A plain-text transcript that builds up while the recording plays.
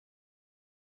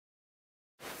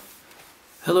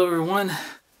Hello everyone,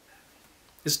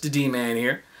 it's the D-Man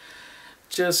here.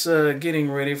 Just getting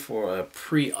ready for a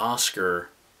pre-Oscar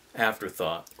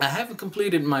afterthought. I haven't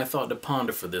completed my thought to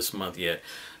ponder for this month yet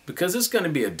because it's going to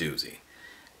be a doozy.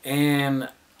 And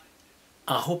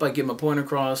I hope I get my point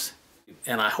across,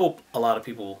 and I hope a lot of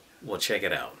people will check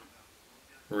it out.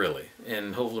 Really.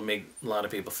 And hopefully make a lot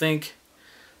of people think,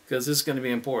 because this is going to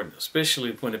be important,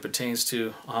 especially when it pertains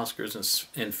to Oscars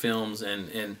and films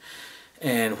and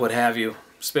what have you.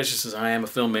 Especially since I am a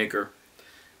filmmaker,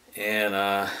 and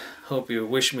hope you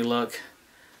wish me luck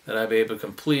that I'll be able to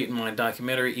complete my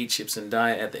documentary Eat Chips and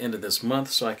Die at the end of this month,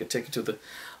 so I could take it to the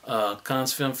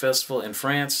Cannes Film Festival in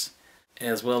France,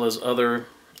 as well as other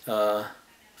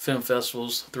film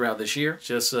festivals throughout this year.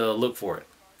 Just look for it.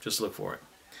 Just look for it.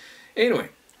 Anyway,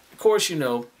 of course, you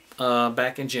know,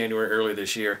 back in January, earlier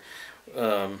this year,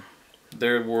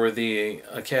 there were the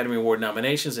Academy Award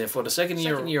nominations, and for the second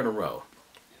year in a row,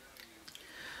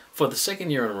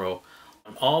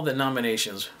 all the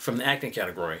nominations from the acting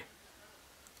category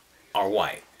are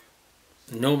white.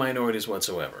 No minorities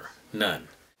whatsoever. None.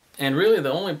 And really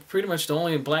pretty much the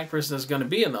only black person that's going to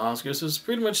be in the Oscars is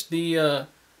pretty much the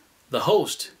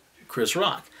host, Chris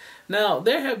Rock. Now,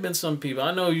 there have been some people,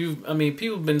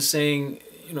 people have been saying,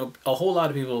 you know, a whole lot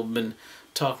of people have been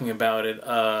talking about it,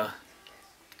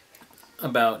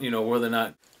 about, you know, whether or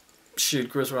not should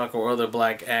Chris Rock or other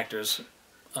black actors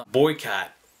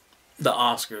boycott the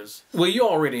Oscars. Well, you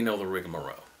already know the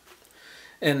rigmarole.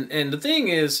 And the thing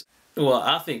is, well,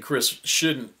 I think Chris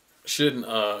shouldn't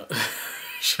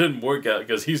boycott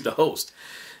because he's the host.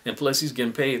 And plus he's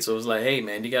getting paid, so it's like, hey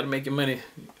man, you gotta make your money.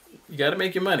 You gotta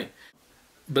make your money.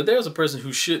 But there's a person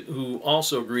who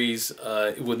also agrees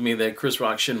with me that Chris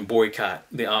Rock shouldn't boycott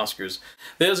the Oscars.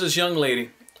 There's this young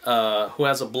lady who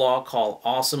has a blog called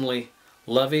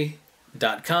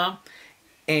AwesomelyLuvvie.com.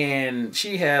 And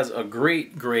she has a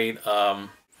great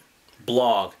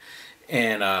blog,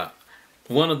 and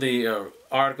one of the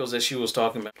articles that she was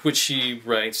talking about, which she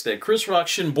writes that Chris Rock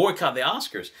shouldn't boycott the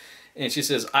Oscars, and she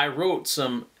says, I wrote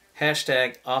some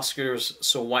hashtag Oscars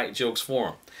so white jokes for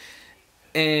him.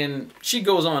 And she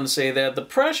goes on to say that the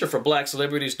pressure for black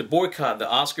celebrities to boycott the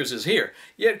Oscars is here,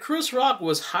 yet Chris Rock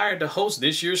was hired to host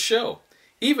this year's show.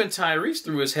 Even Tyrese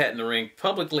threw his hat in the ring,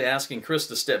 publicly asking Chris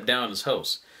to step down as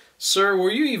host. Sir, were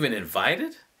you even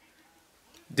invited?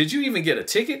 Did you even get a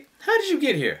ticket? How did you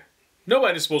get here?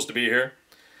 Nobody's supposed to be here.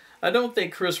 I don't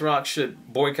think Chris Rock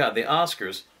should boycott the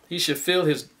Oscars. He should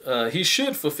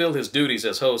fulfill his duties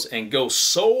as host and go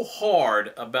so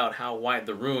hard about how white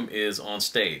the room is on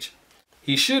stage.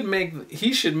 He should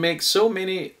make so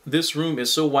many "this room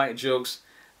is so white" jokes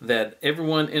that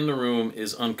everyone in the room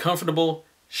is uncomfortable,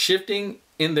 shifting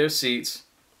in their seats,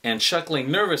 and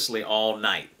chuckling nervously all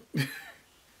night.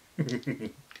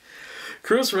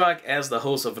 Chris Rock as the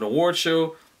host of an award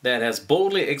show that has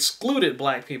boldly excluded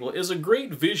black people is a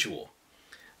great visual.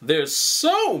 There's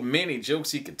so many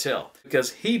jokes he could tell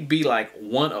because he'd be like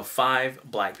one of 5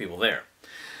 black people there.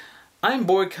 I'm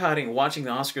boycotting watching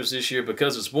the Oscars this year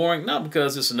because it's boring, not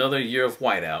because it's another year of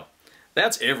whiteout.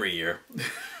 That's every year.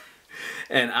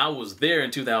 And I was there in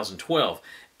 2012.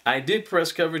 I did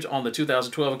press coverage on the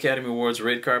 2012 Academy Awards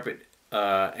red carpet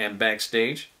and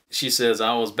backstage. She says,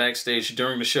 I was backstage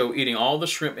during the show eating all the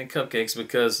shrimp and cupcakes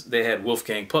because they had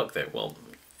Wolfgang Puck there. Well,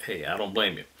 hey, I don't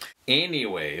blame you.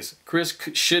 Anyways, Chris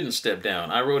shouldn't step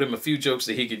down. I wrote him a few jokes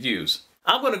that he could use.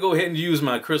 I'm going to go ahead and use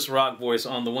my Chris Rock voice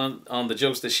on the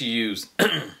jokes that she used.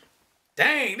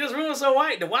 Dang, this room is so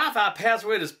white. The Wi-Fi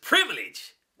password is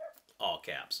privilege. All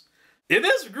caps. If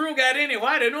this room got any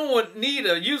whiter, no one would need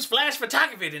to use flash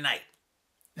photography tonight.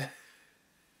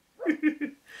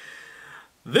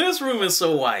 This room is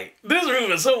so white. This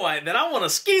room is so white that I want to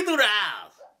ski through the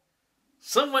aisles.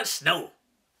 So much snow.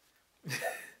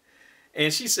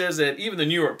 And she says that even the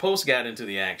New York Post got into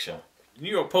the action. The New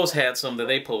York Post had some that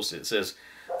they posted. It says,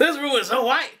 this room is so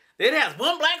white that it has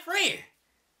one black friend.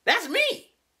 That's me.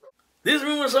 This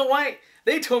room is so white,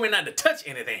 they told me not to touch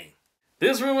anything.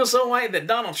 This room is so white that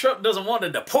Donald Trump doesn't want to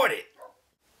deport it.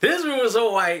 This room is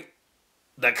so white,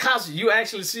 the cops you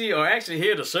actually see are actually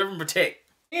here to serve and protect.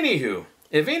 Anywho,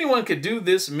 if anyone could do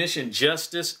this mission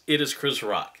justice, it is Chris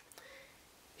Rock.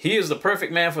 He is the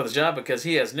perfect man for the job because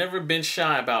he has never been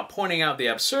shy about pointing out the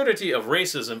absurdity of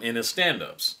racism in his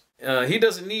stand-ups. He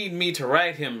doesn't need me to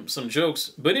write him some jokes,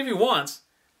 but if he wants,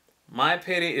 my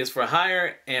petty is for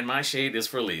hire and my shade is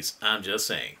for lease. I'm just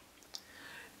saying.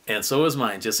 And so is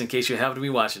mine, just in case you happen to be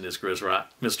watching this, Chris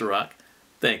Rock, Mr. Rock.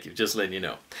 Thank you, just letting you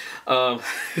know.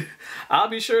 I'll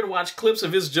be sure to watch clips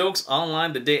of his jokes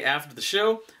online the day after the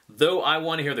show, though I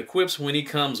want to hear the quips when he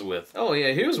comes with. Oh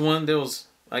yeah, here's one that was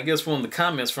I guess one of the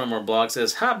comments from our blog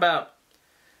says, how about,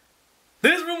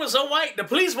 this room is so white, the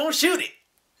police won't shoot it.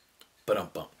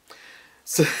 Ba-dum-bum.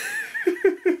 So,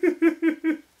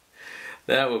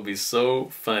 that would be so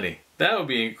funny. That would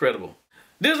be incredible.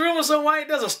 This room is so white,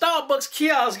 there's a Starbucks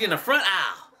kiosk in the front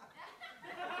aisle.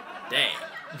 Damn.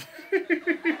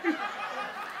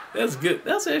 That's good.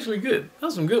 That's actually good.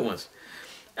 That's some good ones.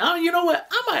 You know what?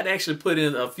 I might actually put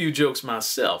in a few jokes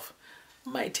myself. I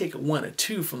might take one or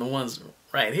two from the ones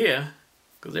right here,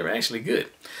 because they were actually good.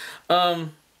 But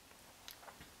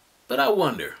I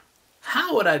wonder,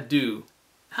 how would I be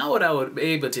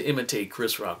able to imitate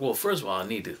Chris Rock? Well, first of all, I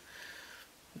need to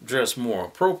dress more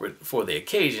appropriate for the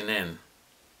occasion, and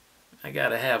I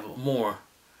gotta have more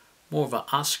of an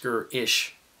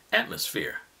Oscar-ish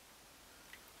atmosphere.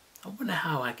 I wonder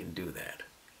how I can do that.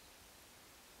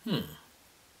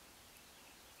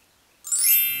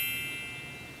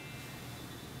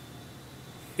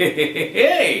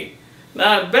 Hey,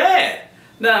 not bad,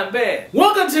 not bad.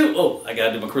 Welcome to, oh, I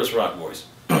gotta do my Chris Rock voice.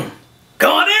 Come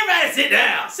on, everybody, sit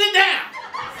down, sit down.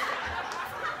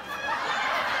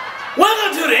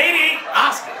 Welcome to the 88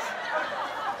 Oscars,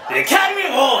 the Academy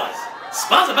Awards,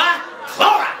 sponsored by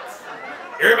Clorox.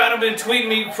 Everybody been tweeting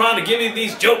me, trying to give me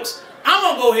these jokes. I'm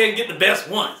gonna go ahead and get the best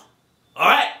ones. All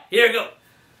right, here we go.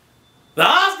 The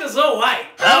Oscars are white.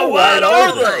 How white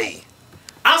are they?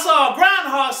 I saw a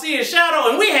groundhog see a shadow,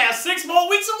 and we have 6 more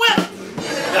weeks of winter.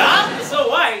 The Oscars are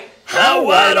white. How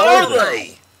white are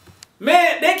they?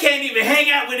 Man, they can't even hang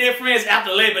out with their friends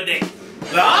after Labor Day.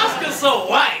 The Oscars so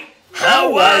white.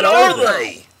 How white are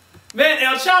they? Man,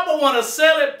 El Chapo want to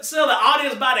sell the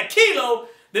audience by the kilo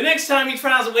the next time he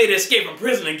tries a way to escape from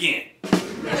prison again. The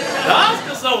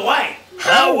Oscars so white.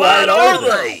 How white are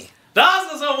they? The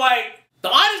Oscars are white. The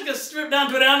audience can strip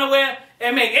down to their underwear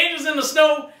and make angels in the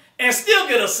snow and still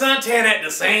get a suntan at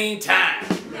the same time.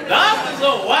 The Oscars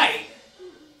are white.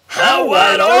 How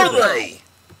white are they?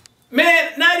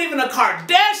 Man, not even a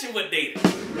Kardashian would date it.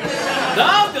 The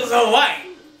Oscars are white.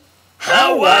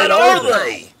 How white are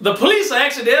they? The police are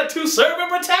actually there to serve and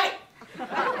protect.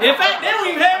 In fact, they don't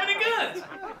even have any guns.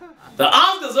 The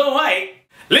Oscars are white.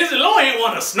 Lindsay Lohan ain't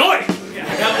want to snort it.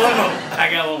 I got one more.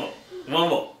 I got one more. One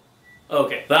more.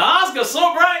 Okay. The Oscars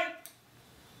so bright.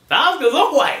 The Oscars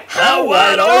are white. How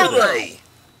white are they?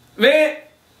 Man,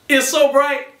 it's so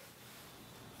bright.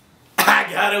 I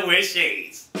gotta wear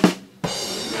shades.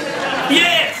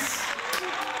 Yes!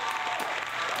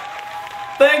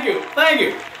 Thank you. Thank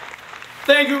you.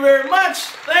 Thank you very much.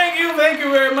 Thank you. Thank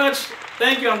you very much.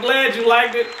 Thank you. I'm glad you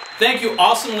liked it. Thank you,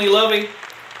 Awesomely Luvvie,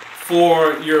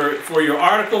 for your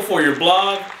article, for your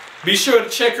blog. Be sure to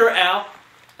check her out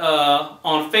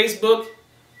on Facebook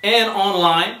and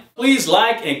online. Please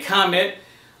like and comment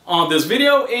on this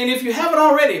video, and if you haven't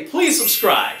already, please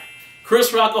subscribe.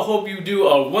 Chris Rock, I hope you do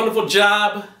a wonderful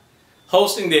job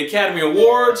hosting the Academy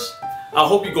Awards. I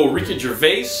hope you go Ricky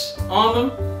Gervais on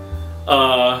them.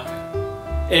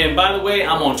 And by the way,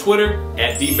 I'm on Twitter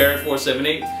at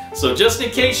dbarrett478. So just in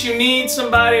case you need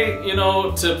somebody, you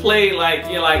know, to play like,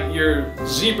 you know, like your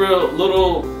zebra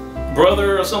little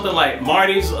brother or something, like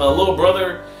Marty's little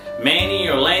brother, Manny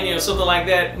or Lanny or something like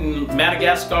that in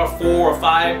Madagascar 4 or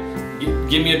 5,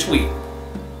 give me a tweet.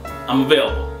 I'm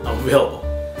available. I'm available.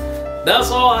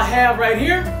 That's all I have right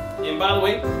here. And by the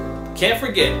way, can't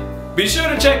forget, be sure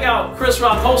to check out Chris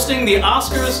Rock hosting the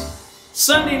Oscars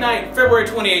Sunday night, February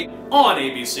 28th on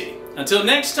ABC. Until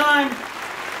next time,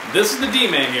 this is the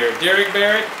D-Man here, Derrick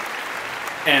Barrett,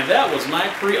 and that was my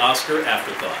Pre-Oscar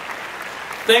Afterthought.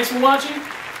 Thanks for watching,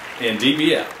 and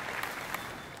DB out.